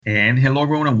And hello,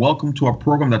 everyone, and welcome to our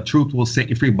program, The Truth Will Set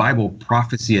You Free Bible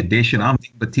Prophecy Edition. I'm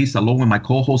Nick Batista, along with my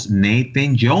co-host,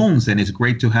 Nathan Jones, and it's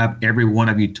great to have every one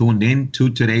of you tuned in to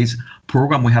today's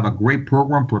program. We have a great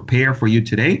program prepared for you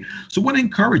today. So I want to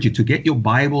encourage you to get your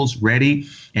Bibles ready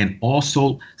and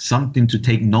also something to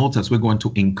take notes as we're going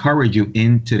to encourage you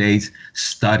in today's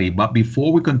study. But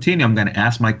before we continue, I'm going to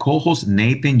ask my co-host,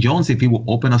 Nathan Jones, if he will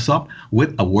open us up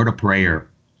with a word of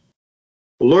prayer.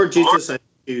 Lord Jesus, I thank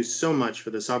you so much for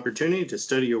this opportunity to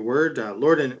study your word.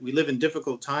 Lord, and we live in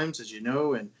difficult times, as you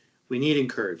know, and we need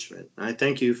encouragement. I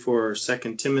thank you for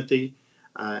 2 Timothy,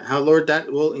 how, Lord, that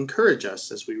will encourage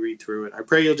us as we read through it. I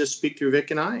pray you'll just speak through Vic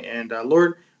and I, and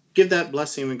Lord, give that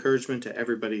blessing of encouragement to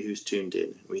everybody who's tuned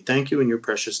in. We thank you in your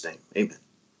precious name. Amen.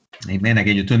 Amen.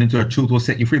 Again, you tune into our Truth Will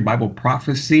Set You Free Bible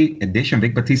Prophecy Edition.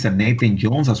 Vic Batista, Nathan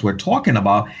Jones, as we're talking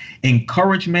about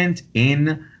encouragement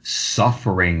in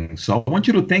suffering. So I want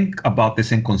you to think about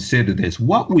this and consider this.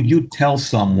 What would you tell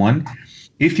someone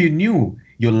if you knew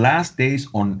your last days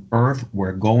on earth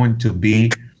were going to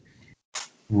be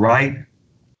right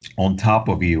on top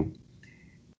of you?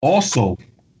 Also,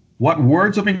 what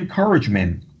words of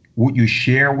encouragement would you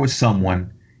share with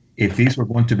someone if these were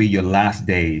going to be your last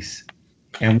days?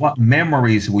 And what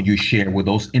memories would you share with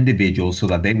those individuals so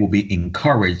that they will be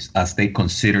encouraged as they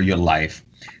consider your life?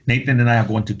 Nathan and I are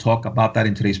going to talk about that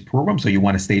in today's program, so you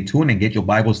want to stay tuned and get your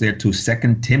Bibles there to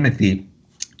 2 Timothy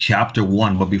chapter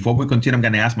 1. But before we continue, I'm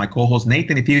going to ask my co-host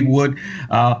Nathan if he would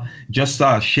just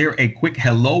share a quick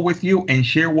hello with you and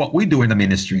share what we do in the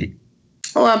ministry.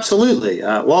 Oh, absolutely.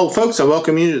 Well, folks, I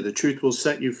welcome you to The Truth Will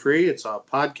Set You Free. It's a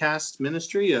podcast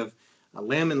ministry of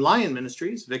Lamb and Lion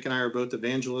Ministries. Vic and I are both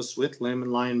evangelists with Lamb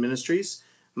and Lion Ministries.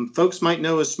 Folks might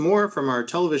know us more from our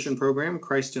television program,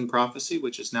 Christ in Prophecy,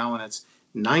 which is now in its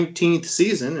 19th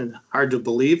season, and hard to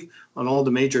believe, on all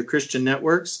the major Christian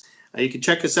networks. You can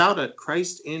check us out at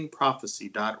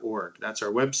christinprophecy.org. That's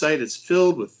our website. It's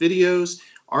filled with videos,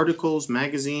 articles,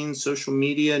 magazines, social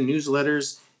media,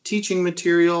 newsletters, teaching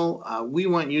material. We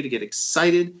want you to get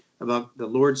excited about the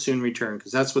Lord's soon return,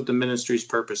 because that's what the ministry's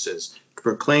purpose is, to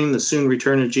proclaim the soon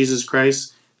return of Jesus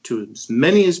Christ to as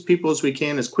many as people as we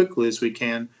can, as quickly as we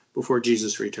can, before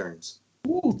Jesus returns.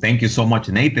 Ooh, thank you so much,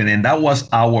 Nathan. And that was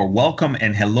our welcome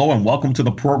and hello and welcome to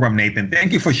the program, Nathan.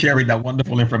 Thank you for sharing that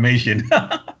wonderful information.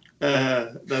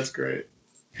 That's great.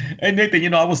 And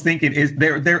Nathan, I was thinking, is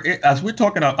there as we're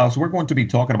going to be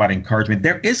talking about encouragement,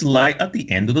 there is light at the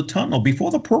end of the tunnel.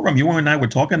 Before the program, you and I were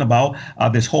talking about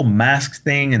this whole mask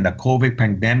thing and the COVID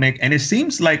pandemic, and it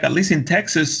seems like, at least in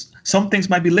Texas, some things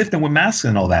might be lifting with masks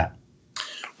and all that.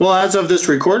 Well, as of this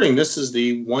recording, this is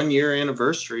the 1-year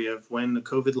anniversary of when the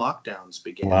COVID lockdowns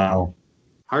began. Wow.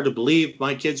 Hard to believe.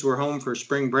 My kids were home for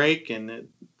spring break, and it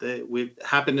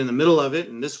happened in the middle of it,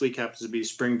 and this week happens to be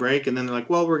spring break, and then they're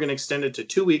like, well, we're going to extend it to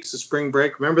 2 weeks of spring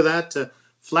break. Remember that? To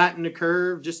flatten the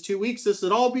curve, just 2 weeks, this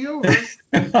would all be over.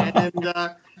 And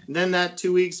then that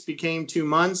 2 weeks became 2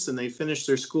 months, and they finished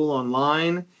their school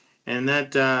online. And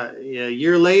that a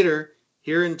year later,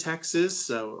 here in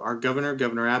Texas, our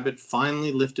Governor Abbott,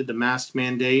 finally lifted the mask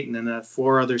mandate, and then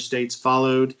 4 other states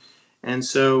followed. And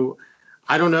so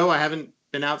I don't know. I haven't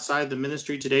been outside the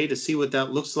ministry today to see what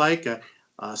that looks like.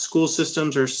 School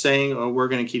systems are saying, oh, we're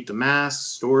going to keep the masks.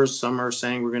 Stores, some are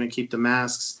saying we're going to keep the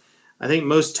masks. I think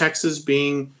most Texas,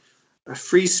 being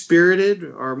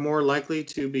free-spirited, are more likely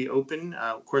to be open.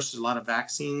 Of course, there's a lot of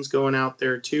vaccines going out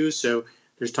there too, so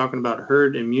there's talking about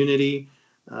herd immunity.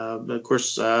 Of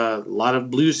course, a lot of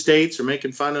blue states are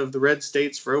making fun of the red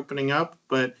states for opening up,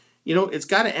 but it's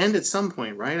got to end at some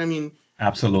point, right? I mean,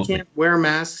 absolutely, you can't wear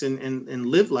masks and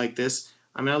live like this.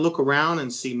 I mean, I look around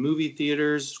and see movie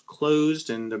theaters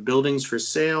closed and the buildings for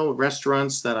sale,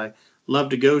 restaurants that I love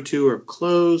to go to are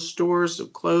closed, stores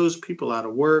have closed, people out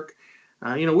of work.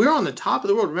 We're on the top of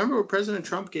the world. Remember when President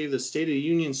Trump gave the State of the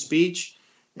Union speech,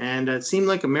 and it seemed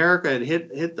like America had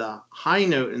hit the high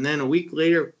note, and then a week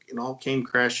later, it all came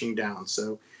crashing down.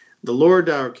 So the Lord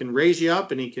can raise you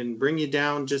up, and he can bring you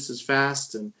down just as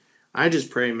fast. And I just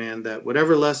pray, man, that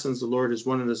whatever lessons the Lord has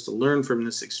wanted us to learn from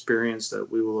this experience, that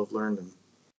we will have learned them.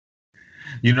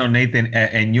 Nathan,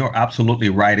 and you're absolutely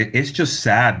right. It's just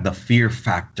sad, the fear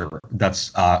factor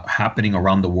that's happening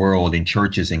around the world in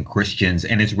churches and Christians,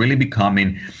 and it's really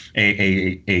becoming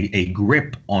a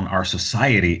grip on our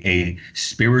society, a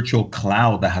spiritual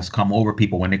cloud that has come over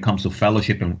people when it comes to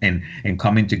fellowship and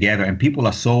coming together. And people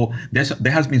are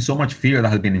there has been so much fear that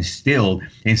has been instilled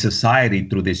in society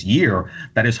through this year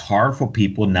that it's hard for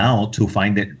people now to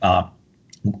find it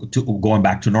to going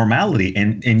back to normality.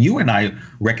 And you and I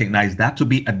recognize that to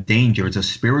be a danger. It's a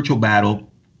spiritual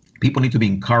battle People need to be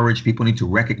encouraged. People need to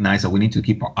recognize that we need to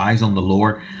keep our eyes on the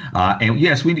Lord. And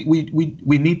yes, we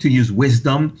need to use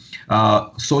wisdom,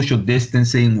 social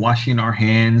distancing, washing our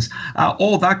hands,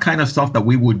 all that kind of stuff that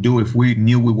we would do if we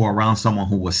knew we were around someone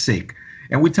who was sick.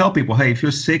 And we tell people, hey, if you're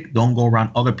sick, don't go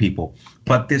around other people.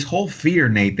 But this whole fear,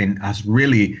 Nathan, has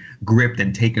really gripped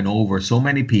and taken over so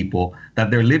many people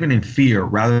that they're living in fear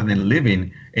rather than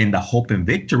living in the hope and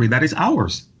victory that is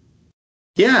ours.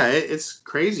 Yeah, it's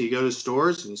crazy. You go to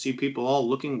stores and you see people all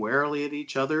looking warily at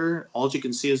each other. All you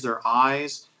can see is their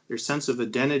eyes. Their sense of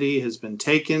identity has been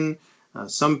taken.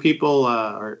 Some people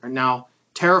are now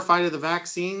terrified of the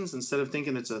vaccines instead of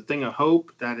thinking it's a thing of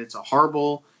hope, that it's a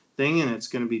horrible thing and it's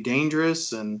going to be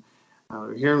dangerous. And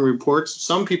hearing reports,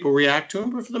 some people react to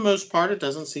them, but for the most part, it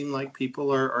doesn't seem like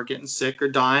people are getting sick or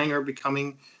dying or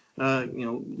becoming,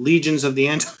 legions of the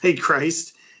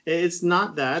Antichrist. It's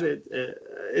not that.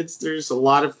 There's a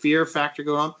lot of fear factor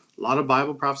going on. A lot of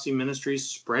Bible prophecy ministries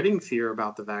spreading fear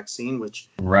about the vaccine, which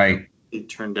right they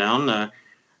turned down.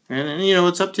 And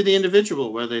it's up to the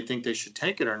individual whether they think they should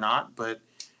take it or not. But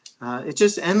it's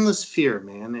just endless fear,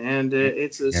 man. And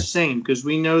it's a shame because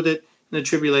we know that when the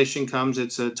tribulation comes,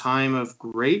 it's a time of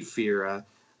great fear.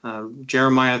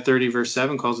 Jeremiah 30 verse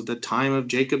 7 calls it the time of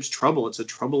Jacob's trouble. It's a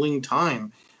troubling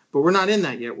time. But we're not in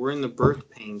that yet. We're in the birth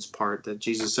pains part that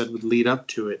Jesus said would lead up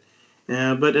to it.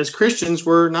 But as Christians,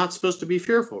 we're not supposed to be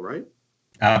fearful, right?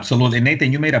 Absolutely.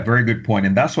 Nathan, you made a very good point.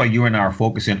 And that's why you and I are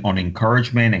focusing on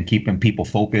encouragement and keeping people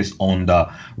focused on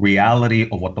the reality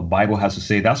of what the Bible has to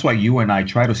say. That's why you and I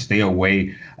try to stay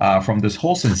away from this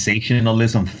whole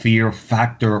sensationalism, fear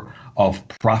factor of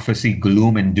prophecy,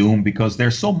 gloom and doom, because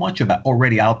there's so much of that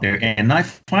already out there. And I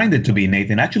find it to be,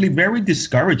 Nathan, actually very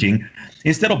discouraging.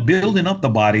 Instead of building up the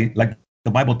body like the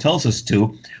Bible tells us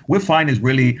to, we find is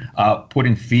really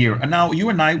putting fear. And now you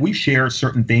and I, we share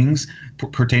certain things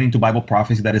pertaining to Bible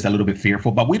prophecy that is a little bit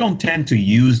fearful, but we don't tend to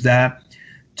use that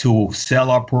to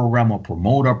sell our program or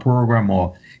promote our program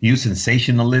or use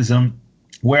sensationalism,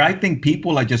 where I think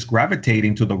people are just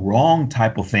gravitating to the wrong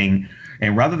type of thing.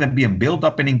 And rather than being built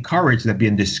up and encouraged, they're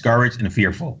being discouraged and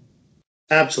fearful.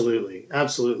 Absolutely.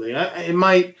 Absolutely. It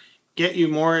might get you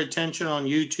more attention on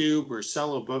YouTube or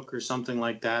sell a book or something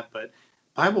like that, but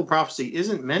Bible prophecy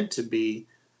isn't meant to be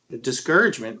a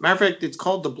discouragement. Matter of fact, it's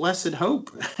called the blessed hope.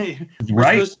 We're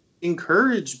supposed to be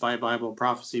encouraged by Bible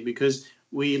prophecy because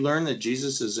we learn that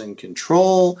Jesus is in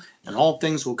control and all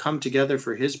things will come together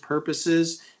for his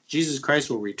purposes. Jesus Christ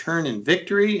will return in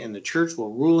victory and the church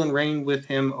will rule and reign with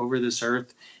him over this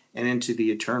earth and into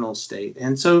the eternal state.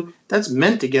 And so that's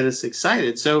meant to get us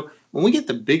excited. So when we get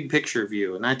the big picture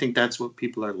view, and I think that's what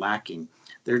people are lacking,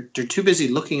 they're too busy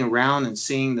looking around and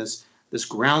seeing this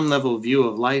ground level view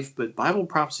of life. But Bible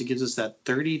prophecy gives us that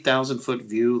 30,000 foot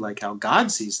view, like how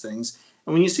God sees things.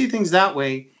 And when you see things that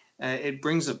way, it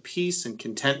brings a peace and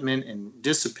contentment and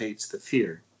dissipates the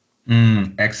fear.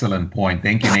 Excellent point.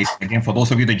 Thank you, Nathan. Again, for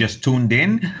those of you that just tuned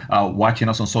in, watching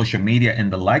us on social media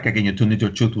and the like, again, you're tuned into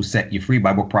Truth Will Set You Free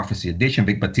Bible Prophecy Edition.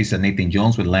 Vic Batista, Nathan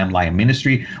Jones with Lamb Lion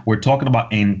Ministry. We're talking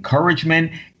about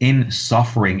encouragement in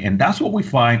suffering. And that's what we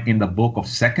find in the book of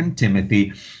 2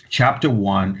 Timothy, chapter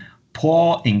 1.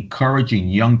 Paul encouraging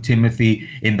young Timothy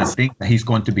in the things that he's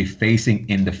going to be facing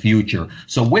in the future.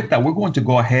 So with that, we're going to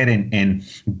go ahead and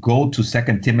go to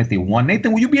 2 Timothy 1.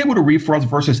 Nathan, will you be able to read for us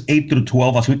verses 8 through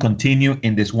 12 as we continue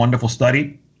in this wonderful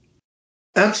study?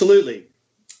 Absolutely.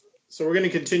 So we're going to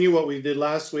continue what we did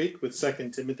last week with 2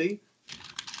 Timothy,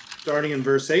 starting in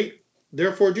verse 8.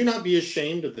 Therefore, do not be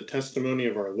ashamed of the testimony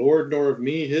of our Lord, nor of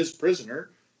me, his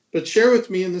prisoner, but share with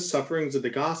me in the sufferings of the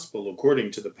gospel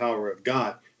according to the power of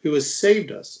God, who has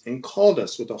saved us and called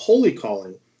us with a holy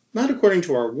calling, not according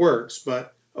to our works,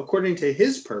 but according to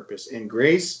his purpose and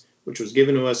grace, which was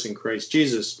given to us in Christ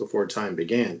Jesus before time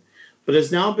began, but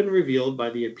has now been revealed by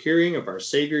the appearing of our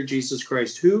Savior Jesus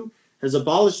Christ, who has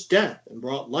abolished death and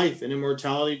brought life and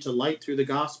immortality to light through the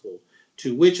gospel,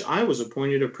 to which I was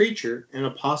appointed a preacher, an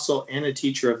apostle, and a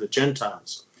teacher of the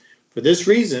Gentiles. For this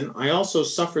reason I also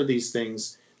suffer these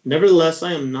things. Nevertheless,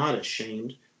 I am not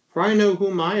ashamed, for I know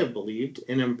whom I have believed,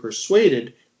 and am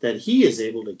persuaded that he is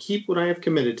able to keep what I have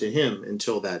committed to him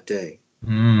until that day.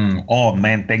 Oh,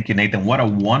 man, thank you, Nathan. What a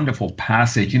wonderful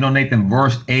passage. You know, Nathan,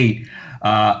 verse 8,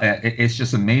 it's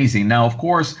just amazing. Now, of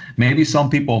course, maybe some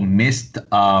people missed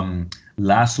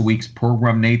last week's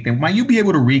program, Nathan. Might you be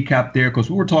able to recap there? Because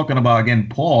we were talking about, again,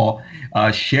 Paul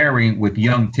sharing with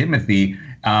young Timothy.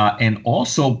 And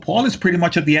also, Paul is pretty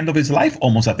much at the end of his life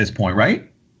almost at this point, right?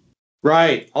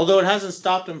 Right. Although it hasn't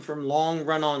stopped him from long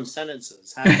run-on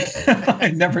sentences.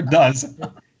 It never does.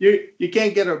 You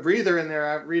can't get a breather in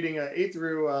there. Reading 8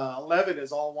 through 11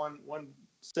 is all one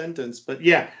sentence. But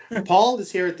yeah, Paul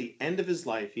is here at the end of his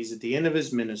life. He's at the end of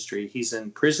his ministry. He's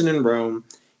in prison in Rome.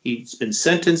 He's been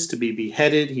sentenced to be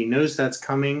beheaded. He knows that's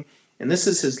coming. And this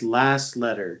is his last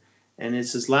letter. And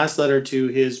it's his last letter to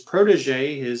his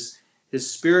protege, his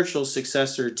spiritual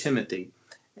successor, Timothy.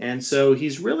 And so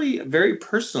he's really very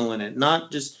personal in it,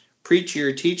 not just preachy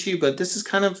or teachy, but this is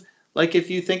kind of like if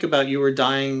you think about you were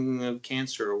dying of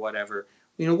cancer or whatever.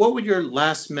 What would your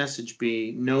last message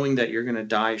be, knowing that you're going to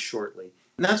die shortly?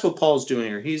 And that's what Paul's doing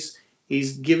here.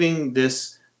 He's giving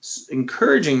this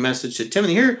encouraging message to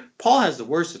Timothy. Here, Paul has the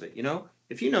worst of it.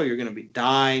 If you know you're going to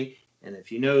die, and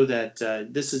if you know that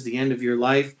this is the end of your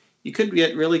life, you could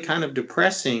get really kind of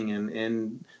depressing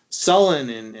and sullen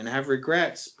and have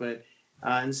regrets. But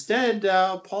instead,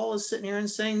 Paul is sitting here and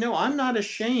saying, no, I'm not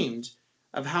ashamed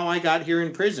of how I got here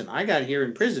in prison. I got here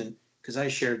in prison because I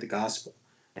shared the gospel.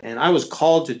 And I was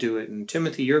called to do it. And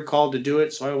Timothy, you're called to do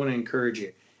it, so I want to encourage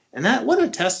you. And what a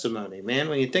testimony, man,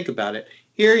 when you think about it.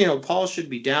 Here, Paul should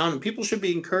be down, and people should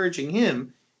be encouraging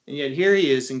him, and yet here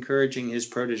he is encouraging his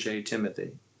protege,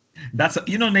 Timothy. That's,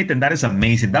 Nathan, that is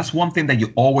amazing. That's one thing that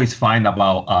you always find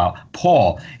about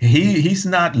Paul. He's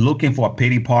not looking for a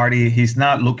pity party. He's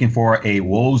not looking for a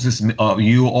woes is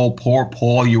you, oh poor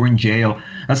Paul, you're in jail.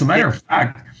 As a matter of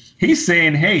fact, he's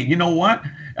saying, hey, you know what?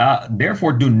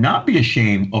 Therefore, do not be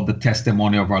ashamed of the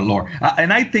testimony of our Lord.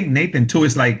 And I think Nathan, too,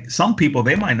 is like some people,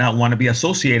 they might not want to be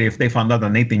associated if they found out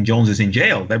that Nathan Jones is in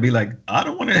jail. They'd be like, I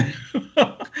don't want to.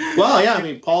 Well, yeah, I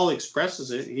mean, Paul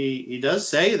expresses it. He does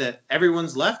say that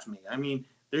everyone's left me. I mean,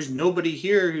 there's nobody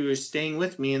here who is staying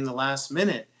with me in the last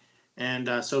minute.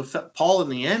 And so Paul, in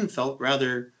the end, felt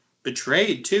rather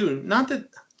betrayed, too. Not that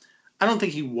I don't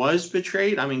think he was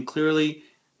betrayed. I mean, clearly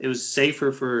it was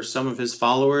safer for some of his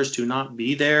followers to not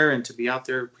be there and to be out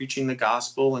there preaching the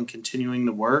gospel and continuing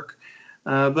the work.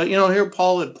 But here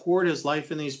Paul had poured his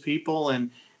life in these people, and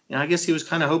I guess he was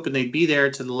kind of hoping they'd be there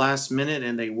to the last minute,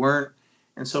 and they weren't.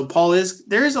 And so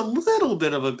there is a little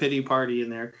bit of a pity party in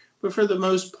there, but for the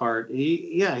most part,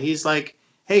 he's like,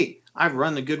 hey, I've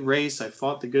run the good race, I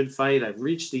fought the good fight, I've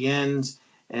reached the end,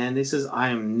 and he says, I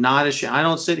am not ashamed. I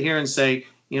don't sit here and say,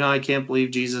 I can't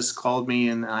believe Jesus called me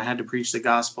and I had to preach the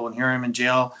gospel and here I'm in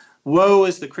jail. Woe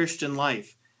is the Christian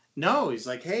life. No, he's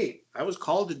like, hey, I was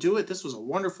called to do it. This was a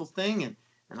wonderful thing, and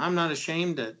I'm not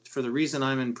ashamed for the reason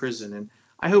I'm in prison. And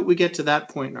I hope we get to that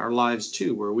point in our lives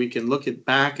too, where we can look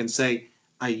back and say,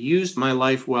 I used my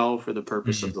life well for the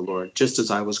purpose of the Lord, just as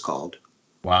I was called.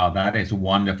 Wow, that is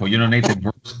wonderful. Nathan,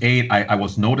 verse 8, I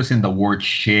was noticing the word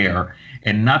share,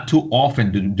 and not too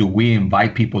often do we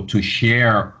invite people to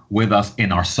share with us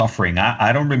in our suffering.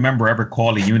 I don't remember ever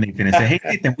calling you, Nathan, and say, hey,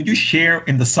 Nathan, would you share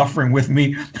in the suffering with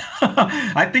me?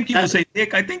 I think you would say,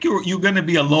 Nick, I think you're going to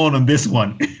be alone on this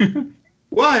one.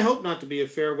 Well, I hope not to be a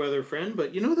fair weather friend,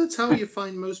 but that's how you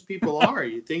find most people are.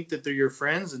 You think that they're your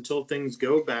friends until things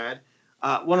go bad.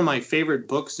 One of my favorite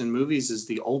books and movies is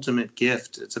The Ultimate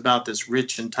Gift. It's about this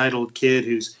rich, entitled kid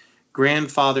whose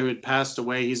grandfather had passed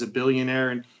away. He's a billionaire,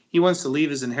 and he wants to leave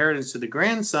his inheritance to the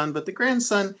grandson, but the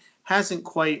grandson hasn't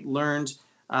quite learned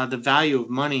the value of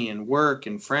money and work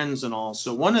and friends and all.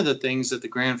 So one of the things that the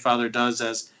grandfather does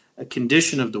as a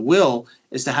condition of the will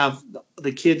is to have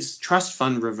the kid's trust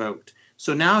fund revoked.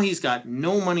 So now he's got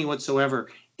no money whatsoever.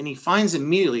 And he finds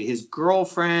immediately his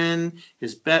girlfriend,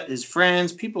 his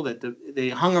friends, people that they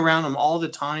hung around him all the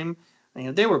time.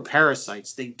 They were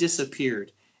parasites. They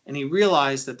disappeared. And he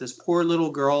realized that this poor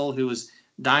little girl who was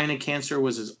dying of cancer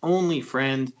was his only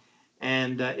friend.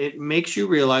 And it makes you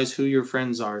realize who your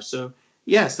friends are. So,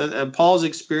 yes, Paul's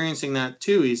experiencing that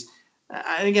too.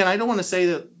 Again, I don't want to say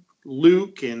that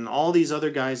Luke and all these other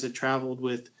guys that traveled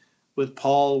with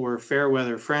Paul were fair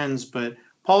weather friends, but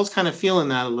Paul's kind of feeling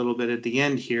that a little bit at the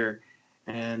end here.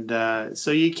 And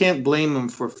so you can't blame him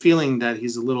for feeling that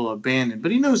he's a little abandoned.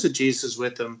 But he knows that Jesus is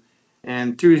with him.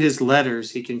 And through his letters,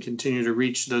 he can continue to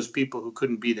reach those people who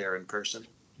couldn't be there in person.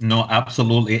 No,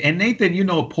 absolutely. And Nathan,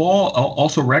 Paul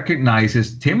also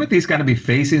recognizes Timothy's going to be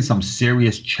facing some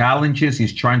serious challenges.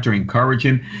 He's trying to encourage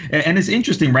him. And it's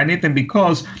interesting, right, Nathan,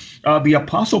 because the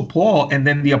Apostle Paul and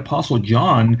then the Apostle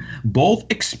John both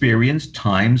experienced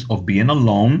times of being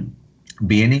alone,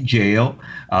 being in jail,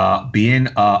 being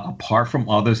apart from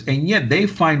others, and yet they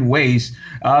find ways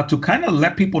to kind of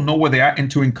let people know where they are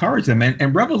and to encourage them.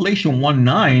 And Revelation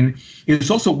 1:9 is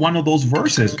also one of those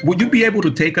verses. Would you be able to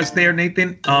take us there,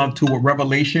 Nathan, to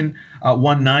Revelation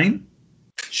 1:9?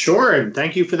 Sure, and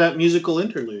thank you for that musical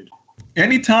interlude.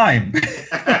 Anytime.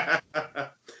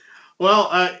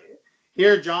 Well,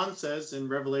 here John says in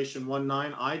Revelation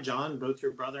 1:9, I, John, both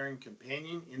your brother and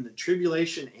companion in the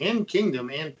tribulation and kingdom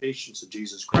and patience of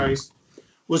Jesus Christ,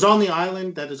 was on the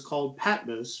island that is called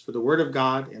Patmos for the word of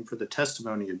God and for the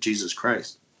testimony of Jesus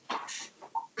Christ.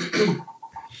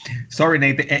 Sorry,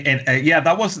 Nathan. And yeah,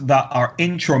 that was our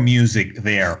intro music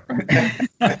there.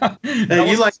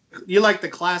 You like the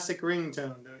classic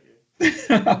ringtone, don't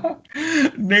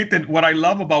you? Nathan, what I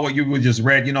love about what you just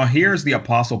read, here's the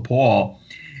Apostle Paul,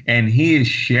 and he is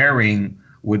sharing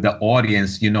with the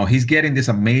audience, he's getting this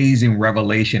amazing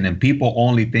revelation, and people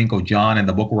only think of John and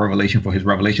the book of Revelation for his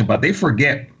revelation, but they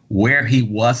forget where he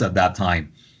was at that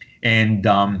time. And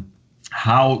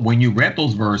how, when you read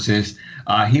those verses,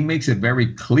 he makes it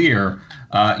very clear,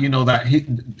 that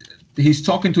he's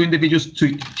talking to individuals,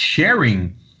 to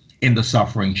sharing in the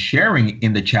suffering, sharing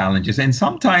in the challenges. And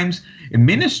sometimes in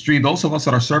ministry, those of us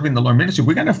that are serving the Lord ministry,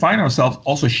 we're going to find ourselves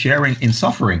also sharing in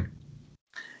suffering.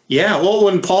 Yeah, well,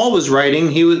 when Paul was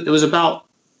writing, it was about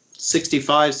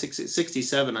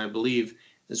 67, I believe,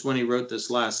 is when he wrote this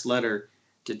last letter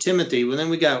to Timothy. Well, then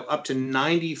we got up to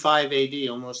 95 AD,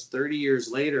 almost 30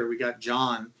 years later, we got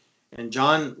John. And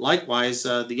John, likewise,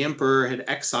 the emperor had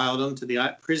exiled him to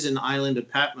the prison island of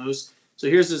Patmos. So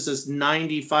here's this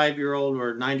 95-year-old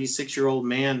or 96-year-old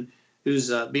man who's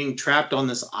being trapped on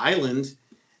this island,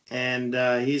 and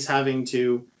he's having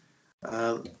to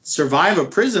survive a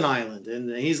prison island,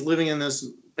 and he's living in this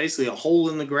basically a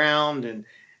hole in the ground,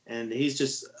 and he's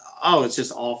just, it's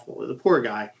just awful, the poor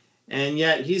guy. And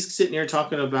yet he's sitting here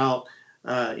talking about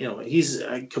he's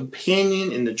a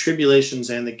companion in the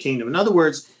tribulations and the kingdom. In other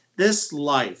words, this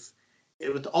life,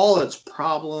 with all its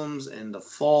problems and the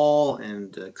fall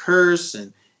and the curse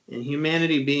and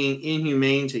humanity being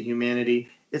inhumane to humanity,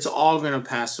 it's all going to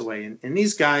pass away. And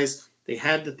these guys, they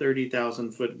had the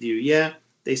 30,000-foot view. Yeah,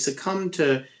 they succumbed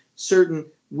to certain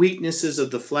weaknesses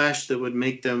of the flesh that would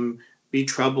make them be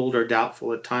troubled or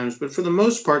doubtful at times. But for the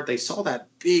most part, they saw that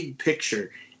big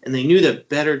picture, and they knew that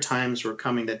better times were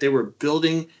coming, that they were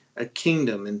building a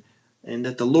kingdom, and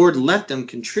that the Lord let them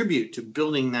contribute to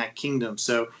building that kingdom.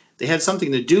 So they had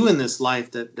something to do in this life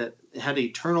that had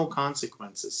eternal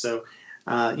consequences. So,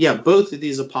 both of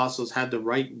these apostles had the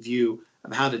right view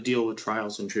of how to deal with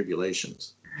trials and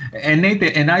tribulations. And Nathan,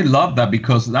 and I love that,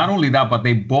 because not only that, but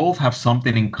they both have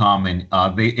something in common.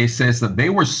 It says that they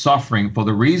were suffering for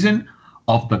the reason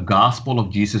of the gospel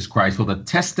of Jesus Christ, for the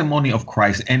testimony of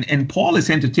Christ. And Paul is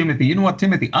saying to Timothy, you know what,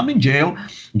 Timothy, I'm in jail.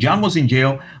 John was in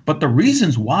jail. But the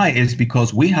reasons why is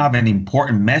because we have an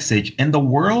important message, and the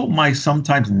world might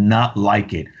sometimes not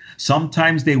like it.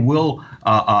 Sometimes they will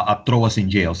throw us in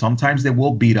jail. Sometimes they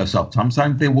will beat us up.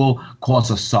 Sometimes they will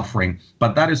cause us suffering.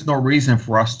 But that is no reason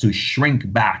for us to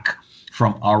shrink back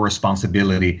from our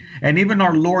responsibility. And even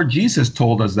our Lord Jesus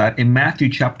told us that in Matthew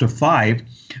chapter 5,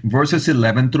 verses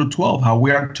 11 through 12, how we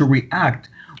are to react.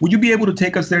 Would you be able to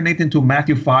take us there, Nathan, to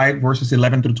Matthew 5, verses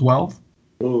 11 through 12?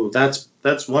 Oh, that's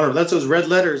wonderful. That's those red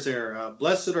letters there.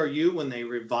 Blessed are you when they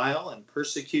revile and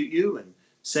persecute you and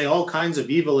say all kinds of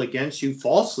evil against you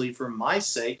falsely for my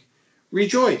sake.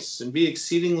 Rejoice and be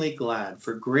exceedingly glad,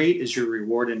 for great is your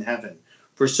reward in heaven.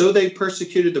 For so they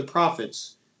persecuted the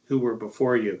prophets who were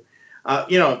before you.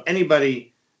 If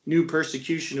anybody knew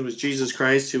persecution, it was Jesus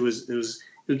Christ,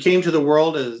 who came to the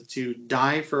world to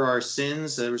die for our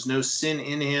sins. There was no sin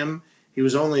in him. He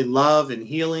was only love and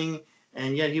healing,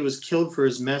 and yet he was killed for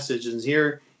his message. And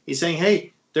here he's saying,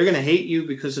 hey, they're going to hate you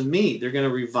because of me. They're going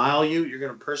to revile you. You're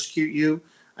going to persecute you.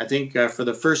 I think for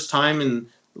the first time in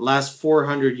the last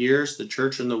 400 years, the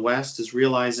church in the West is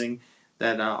realizing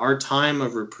that our time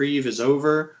of reprieve is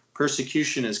over.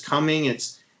 Persecution is coming.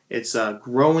 It's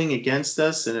growing against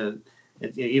us, and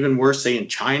even worse, say in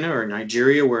China or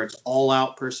Nigeria, where it's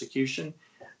all-out persecution.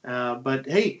 But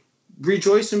hey,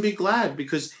 rejoice and be glad,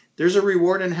 because there's a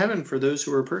reward in heaven for those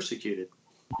who are persecuted.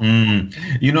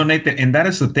 Nathan, and that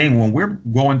is the thing. When we're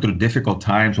going through difficult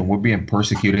times, when we're being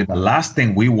persecuted, the last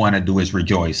thing we want to do is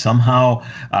rejoice. Somehow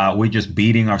we're just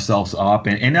beating ourselves up.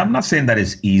 And I'm not saying that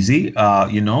it's easy,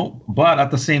 but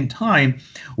at the same time,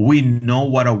 we know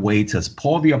what awaits us.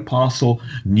 Paul the Apostle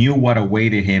knew what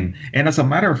awaited him. And as a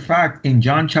matter of fact, in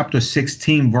John chapter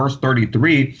 16, verse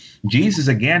 33, Jesus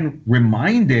again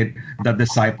reminded the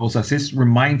disciples, as is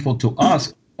remindful to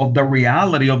us, of the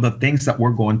reality of the things that we're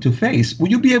going to face. Will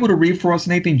you be able to read for us,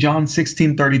 Nathan, John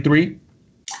 16:33?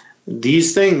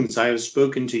 These things I have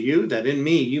spoken to you, that in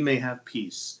me you may have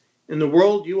peace. In the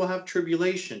world you will have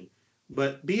tribulation,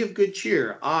 but be of good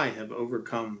cheer. I have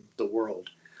overcome the world.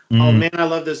 Oh man, I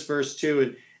love this verse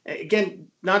too. And again,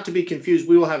 not to be confused,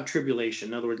 we will have tribulation.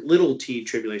 In other words, little t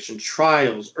tribulation,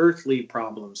 trials, earthly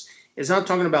problems. It's not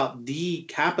talking about the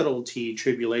capital T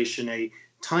tribulation, a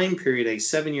time period, a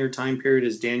 7-year time period,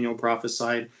 as Daniel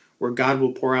prophesied, where God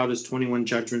will pour out his 21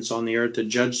 judgments on the earth to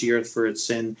judge the earth for its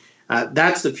sin.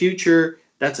 That's the future.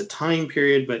 That's a time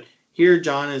period. But here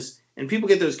John is, and people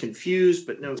get those confused,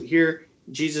 but no, here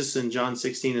Jesus in John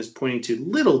 16 is pointing to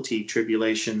little t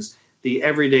tribulations, the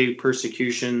everyday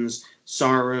persecutions,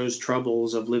 sorrows,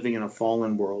 troubles of living in a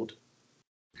fallen world.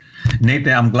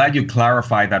 Nathan, I'm glad you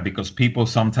clarified that, because people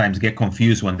sometimes get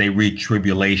confused when they read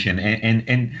tribulation.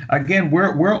 And again,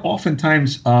 we're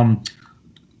oftentimes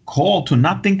called to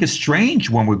not think it's strange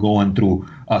when we're going through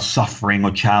suffering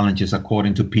or challenges,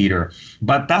 according to Peter.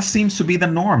 But that seems to be the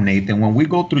norm, Nathan. When we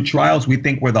go through trials, we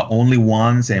think we're the only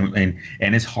ones, and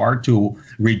it's hard to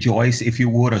rejoice, if you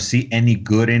would, or see any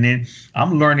good in it.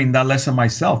 I'm learning that lesson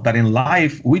myself, that in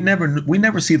life, we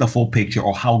never see the full picture,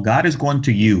 or how God is going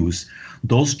to use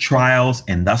those trials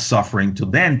and that suffering to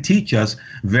then teach us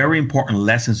very important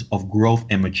lessons of growth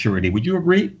and maturity. Would you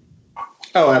agree?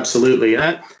 Oh, absolutely.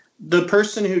 The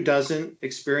person who doesn't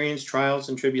experience trials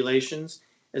and tribulations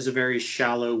is a very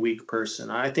shallow, weak person.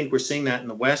 I think we're seeing that in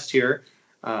the West here.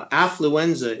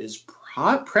 Affluenza is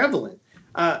prevalent.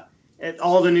 At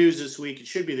all the news this week, it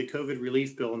should be the COVID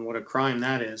relief bill, and what a crime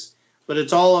that is. But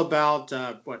it's all about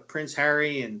Prince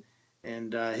Harry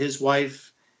and his wife.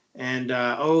 And,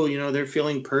 they're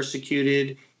feeling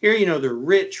persecuted. Here, they're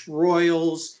rich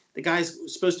royals. The guy's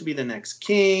supposed to be the next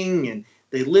king, and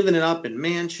they living it up in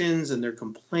mansions, and they're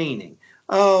complaining.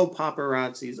 Oh,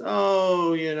 paparazzis.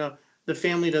 Oh, the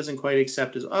family doesn't quite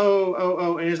accept us.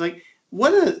 Oh. And it's like,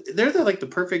 they're like the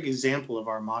perfect example of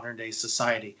our modern day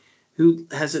society, who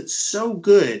has it so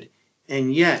good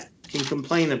and yet can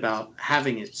complain about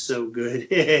having it so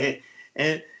good.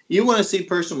 And you want to see a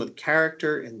person with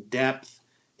character and depth,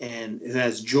 and who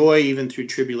has joy even through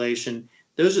tribulation.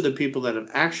 Those are the people that have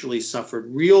actually suffered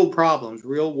real problems,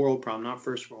 real world problems, not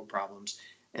first world problems.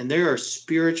 And they are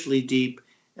spiritually deep.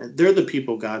 They're the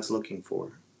people God's looking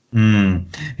for.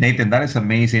 Nathan, that is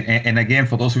amazing. And again,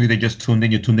 for those of you that just tuned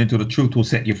in, you tuned into the Truth Will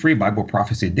Set You Free Bible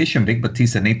Prophecy Edition. Vic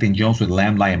Batista, Nathan Jones with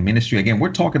Lamb Lion Ministry. Again,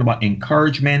 we're talking about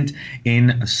encouragement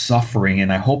in suffering.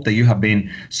 And I hope that you have been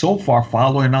so far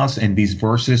following us in these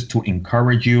verses to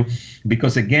encourage you,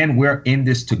 because again, we're in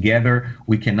this together.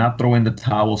 We cannot throw in the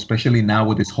towel, especially now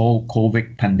with this whole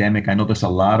COVID pandemic. I know there's a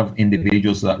lot of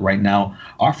individuals that right now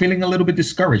are feeling a little bit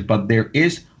discouraged, but there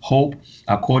is hope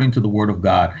according to the word of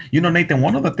God. Nathan,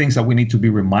 one of the things that we need to be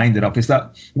reminded of is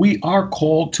that we are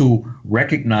called to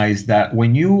recognize that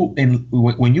when you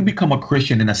become a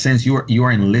Christian, in a sense,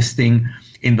 you're enlisting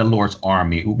in the Lord's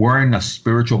army. We're in a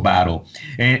spiritual battle.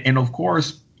 And of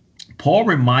course, Paul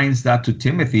reminds that to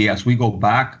Timothy as we go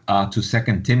back to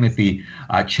 2 Timothy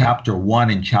chapter 1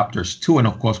 and chapters 2. And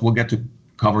of course, we'll get to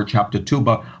cover chapter 2.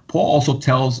 But Paul also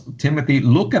tells Timothy,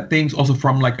 look at things also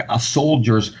from like a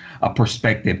soldier's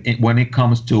perspective when it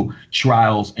comes to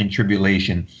trials and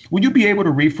tribulation. Would you be able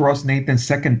to read for us, Nathan,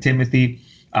 2 Timothy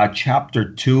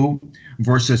chapter 2,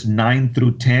 verses 9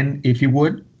 through 10, if you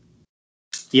would?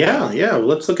 Yeah. Well,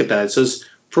 let's look at that. It says,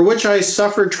 "For which I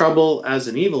suffered trouble as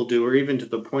an evildoer, even to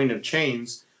the point of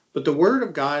chains. But the word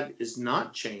of God is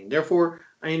not chained. Therefore,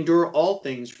 I endure all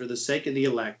things for the sake of the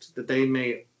elect, that they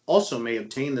may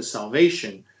obtain the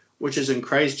salvation which is in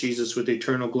Christ Jesus with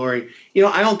eternal glory."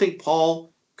 I don't think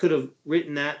Paul could have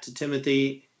written that to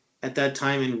Timothy at that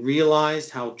time and realized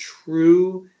how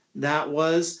true that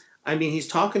was. I mean, he's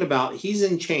talking about, he's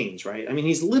in chains, right? I mean,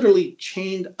 he's literally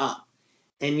chained up.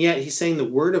 And yet he's saying the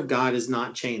word of God is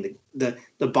not chained.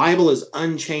 The Bible is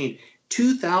unchained.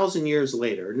 2,000 years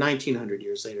later, 1,900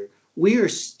 years later, we are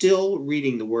still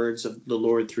reading the words of the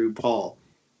Lord through Paul.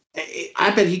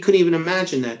 I bet he couldn't even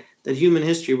imagine that human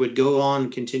history would go on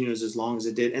continuous as long as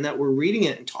it did, and that we're reading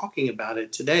it and talking about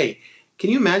it today. Can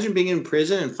you imagine being in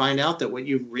prison and find out that what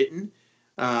you've written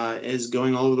is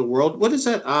going all over the world? What is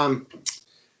that?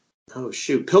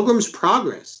 Pilgrim's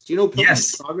Progress. Do you know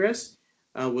Pilgrim's Progress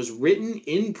was written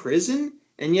in prison,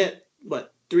 and yet,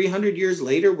 300 years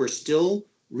later, we're still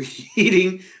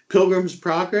reading Pilgrim's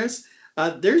Progress?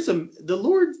 The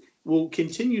Lord will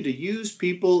continue to use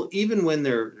people even when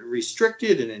they're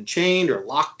restricted and enchained or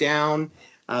locked down.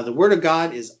 The word of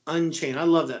God is unchained. I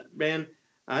love that, man.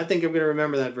 I think I'm going to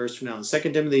remember that verse from now on.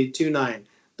 2 Timothy 2:9.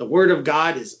 The word of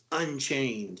God is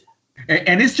unchained.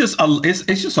 And it's just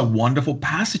a wonderful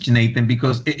passage, Nathan,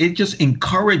 because it just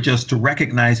encourages us to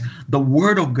recognize the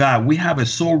word of God. We have it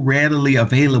so readily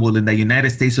available in the United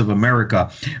States of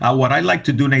America. What I like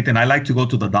to do, Nathan, I like to go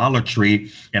to the Dollar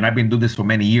Tree, and I've been doing this for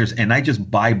many years, and I just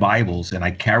buy Bibles and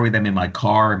I carry them in my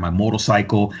car, in my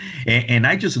motorcycle, and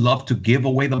I just love to give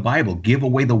away the Bible, give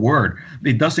away the word.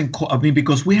 It doesn't,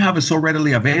 because we have it so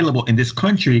readily available in this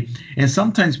country, and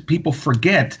sometimes people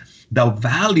forget the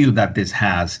value that this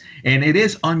has. And it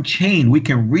is unchained. We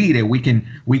can read it. We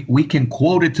can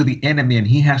quote it to the enemy and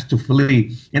he has to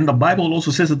flee. And the Bible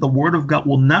also says that the word of God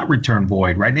will not return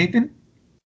void, right, Nathan?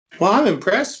 Well, I'm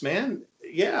impressed, man.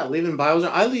 Yeah, leaving Bibles.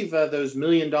 I leave those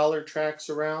 $1,000,000 tracts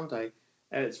around.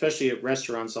 Especially at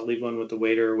restaurants, I'll leave one with the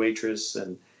waiter or waitress,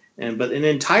 but an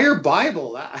entire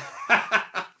Bible.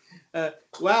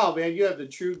 Wow, man, you have the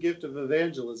true gift of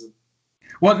evangelism.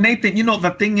 Well, Nathan,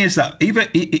 the thing is that even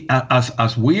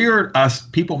as weird as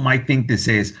people might think this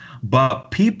is,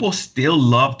 but people still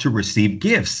love to receive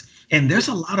gifts. And there's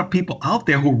a lot of people out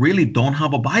there who really don't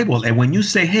have a Bible. And when you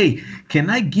say, hey, can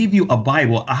I give you a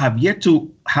Bible? I have yet to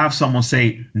have someone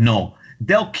say no.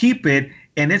 They'll keep it.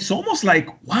 And it's almost like,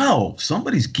 wow,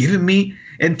 somebody's giving me.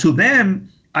 And to them,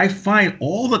 I find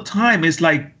all the time, it's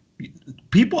like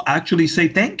people actually say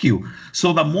thank you.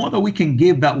 So the more that we can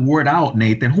give that word out,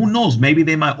 Nathan, who knows, maybe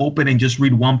they might open and just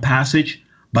read one passage,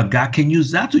 but God can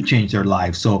use that to change their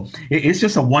lives. So it's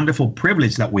just a wonderful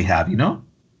privilege that we have,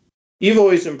 You've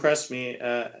always impressed me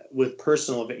with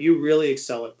personal. You really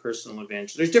excel at personal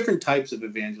evangelism. There's different types of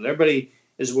evangelism. Everybody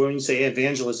is, when you say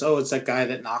evangelist, oh, it's that guy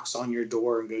that knocks on your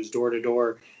door and goes door to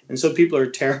door. And so people are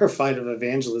terrified of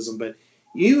evangelism, but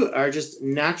you are just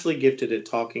naturally gifted at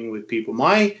talking with people.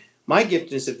 My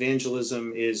giftedness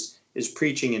evangelism is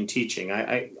preaching and teaching.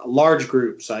 I large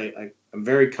groups. I'm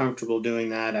very comfortable doing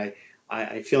that.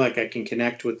 I feel like I can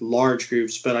connect with large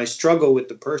groups, but I struggle with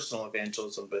the personal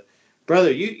evangelism. But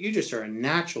brother, you just are a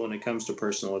natural when it comes to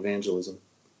personal evangelism.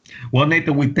 Well,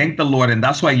 Nathan, we thank the Lord. And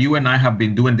that's why you and I have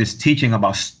been doing this teaching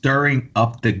about stirring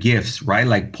up the gifts, right?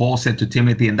 Like Paul said to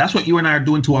Timothy. And that's what you and I are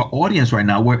doing to our audience right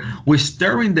now. We're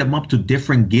stirring them up to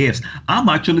different gifts. I'm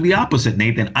actually the opposite,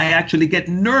 Nathan. I actually get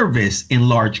nervous in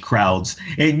large crowds,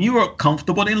 and you are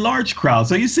comfortable in large crowds.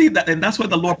 So you see that, and that's why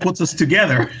the Lord puts us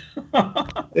together.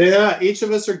 Yeah, each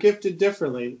of us are gifted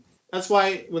differently. That's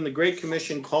why when the Great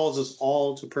Commission calls us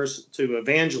all to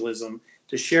evangelism,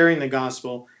 to sharing the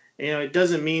gospel, it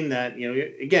doesn't mean that,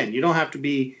 again, you don't have to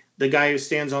be the guy who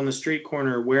stands on the street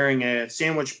corner wearing a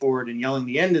sandwich board and yelling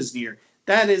the end is near.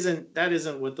 That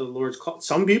isn't what the Lord's called.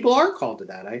 Some people are called to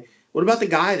that. What about the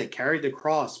guy that carried the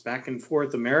cross back and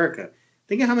forth America?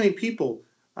 Think of how many people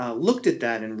looked at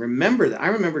that and remember that. I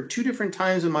remember 2 different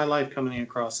times in my life coming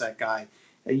across that guy,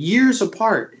 years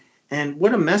apart. And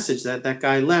what a message that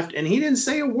guy left. And he didn't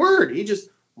say a word. He just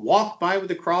walked by with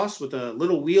the cross with a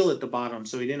little wheel at the bottom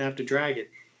so he didn't have to drag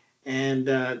it. And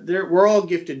we're all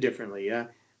gifted differently.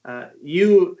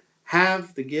 You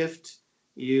have the gift.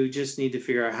 You just need to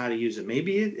figure out how to use it.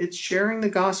 Maybe it's sharing the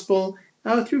gospel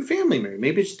through family members.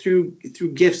 Maybe it's through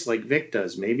gifts like Vic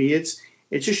does. Maybe it's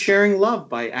just sharing love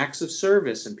by acts of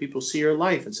service, and people see your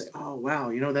life and say, "Oh,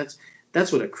 wow,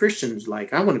 that's what a Christian's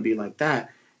like. I want to be like that."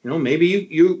 Maybe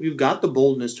you've got the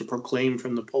boldness to proclaim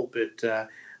from the pulpit.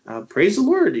 Praise the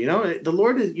Lord. The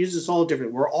Lord uses us all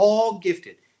different. We're all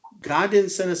gifted. God didn't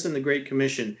send us in the Great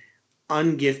Commission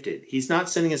ungifted. He's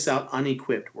not sending us out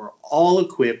unequipped. We're all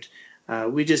equipped.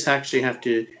 We just actually have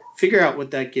to figure out what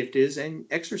that gift is and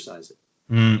exercise it.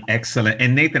 Excellent.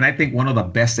 And Nathan, I think one of the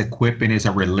best equipping is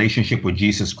a relationship with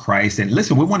Jesus Christ. And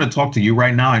listen, we want to talk to you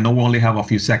right now. I know we only have a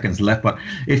few seconds left, but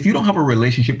if you don't have a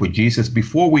relationship with Jesus,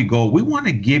 before we go, we want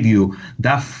to give you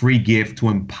that free gift to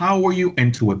empower you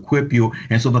and to equip you,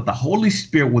 and so that the Holy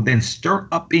Spirit will then stir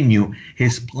up in you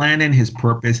his plan and his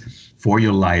purpose for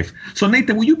your life. So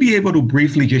Nathan, will you be able to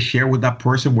briefly just share with that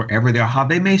person wherever they are, how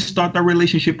they may start that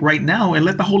relationship right now and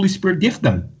let the Holy Spirit gift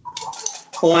them?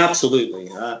 Oh, absolutely.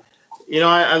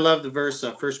 I love the verse,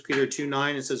 1 Peter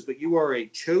 2:9. It says, "But you are a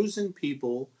chosen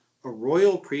people, a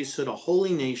royal priesthood, a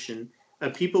holy nation, a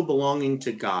people belonging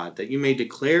to God, that you may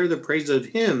declare the praise of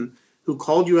him who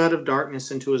called you out of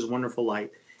darkness into his wonderful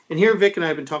light." And here Vic and I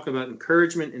have been talking about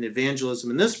encouragement and evangelism.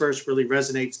 And this verse really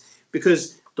resonates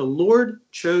because the Lord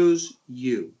chose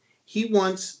you. He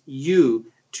wants you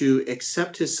to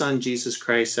accept his son, Jesus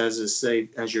Christ, as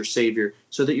your Savior,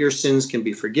 so that your sins can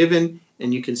be forgiven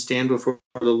and you can stand before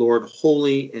the Lord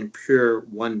holy and pure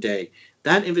one day.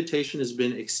 That invitation has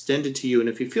been extended to you. And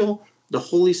if you feel the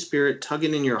Holy Spirit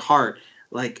tugging in your heart,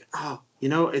 like,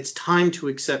 it's time to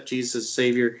accept Jesus as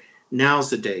Savior, now's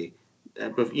the day.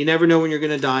 But you never know when you're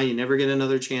going to die. You never get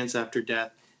another chance after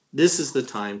death. This is the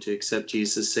time to accept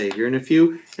Jesus as Savior. And if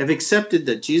you have accepted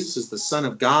that Jesus is the Son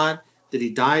of God, that he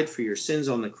died for your sins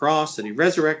on the cross, that he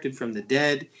resurrected from the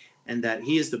dead, and that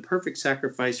he is the perfect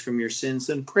sacrifice from your sins,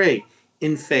 then pray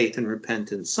in faith and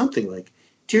repentance, something like,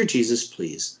 "Dear Jesus,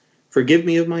 please forgive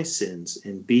me of my sins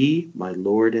and be my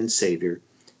Lord and Savior."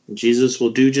 And Jesus will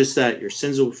do just that. Your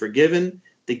sins will be forgiven.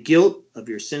 The guilt of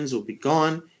your sins will be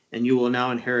gone, and you will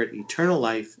now inherit eternal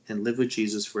life and live with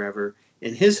Jesus forever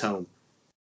in his home.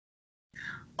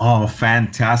 Oh,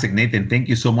 fantastic, Nathan. Thank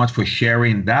you so much for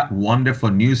sharing that wonderful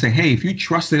news. And hey, if you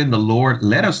trusted in the Lord,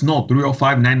 let us know.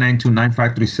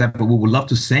 305-992-9537. We would love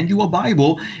to send you a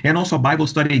Bible and also a Bible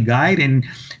study guide. And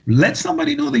let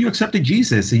somebody know that you accepted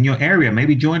Jesus in your area.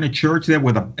 Maybe join a church there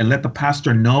and let the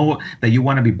pastor know that you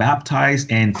want to be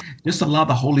baptized, and just allow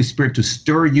the Holy Spirit to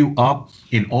stir you up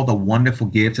in all the wonderful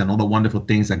gifts and all the wonderful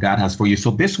things that God has for you.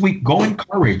 So this week, go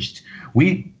encouraged.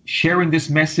 We sharing this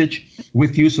message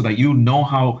with you so that you know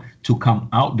how to come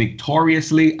out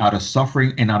victoriously out of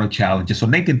suffering and out of challenges. So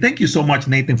Nathan, thank you so much,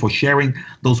 Nathan, for sharing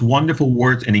those wonderful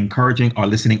words and encouraging our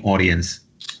listening audience.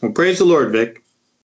 Well, praise the Lord, Vic.